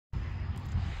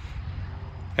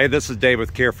Hey, this is Dave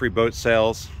with Carefree Boat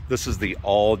Sales. This is the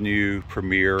all-new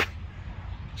Premier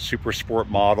Supersport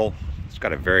model. It's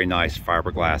got a very nice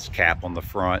fiberglass cap on the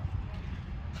front.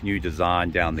 New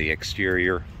design down the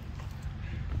exterior.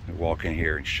 I'll walk in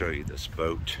here and show you this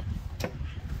boat.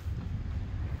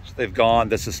 So they've gone,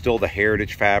 this is still the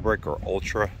heritage fabric, or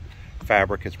ultra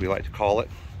fabric as we like to call it,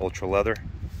 ultra leather.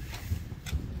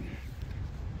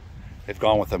 They've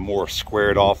gone with a more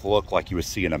squared off look like you would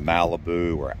see in a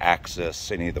Malibu or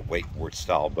Axis, any of the wakeboard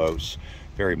style boats.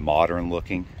 Very modern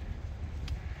looking.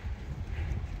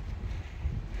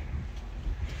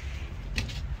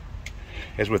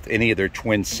 As with any of their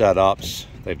twin setups,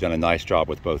 they've done a nice job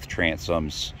with both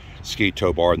transoms, ski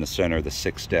tow bar in the center, the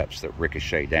 6 steps that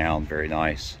ricochet down, very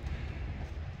nice.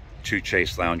 2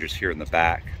 chase loungers here in the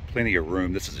back, plenty of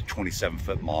room. This is a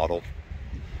 27-foot model.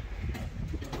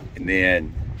 And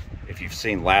then if you've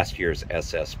seen last year's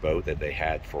SS boat that they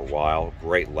had for a while,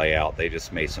 great layout. They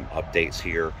just made some updates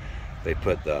here. They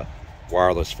put the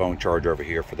wireless phone charger over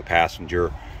here for the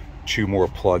passenger, 2 more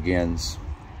plug-ins.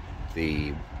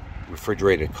 The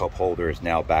refrigerated cup holder is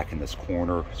now back in this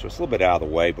corner, so it's a little bit out of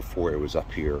the way. Before it was up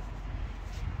here.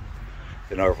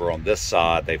 Then over on this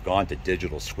side, they've gone to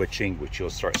digital switching, which you'll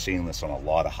start seeing this on a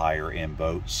lot of higher end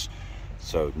boats.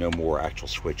 So no more actual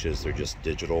switches, they're just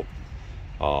digital.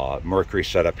 Mercury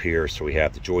setup here, so we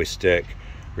have the joystick,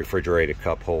 refrigerated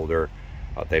cup holder.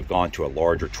 They've gone to a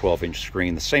larger 12-inch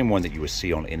screen, the same one that you would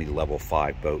see on any level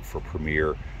 5 boat for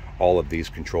Premier. All of these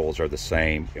controls are the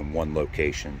same in one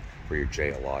location for your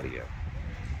JL audio.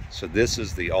 So this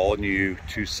is the all-new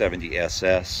 270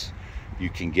 SS. You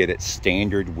can get it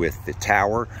standard with the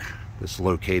tower that's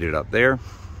located up there.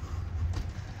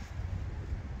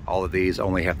 All of these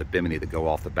only have the bimini that go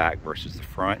off the back versus the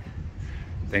front.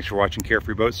 Thanks for watching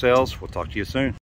Carefree Boat Sales. We'll talk to you soon.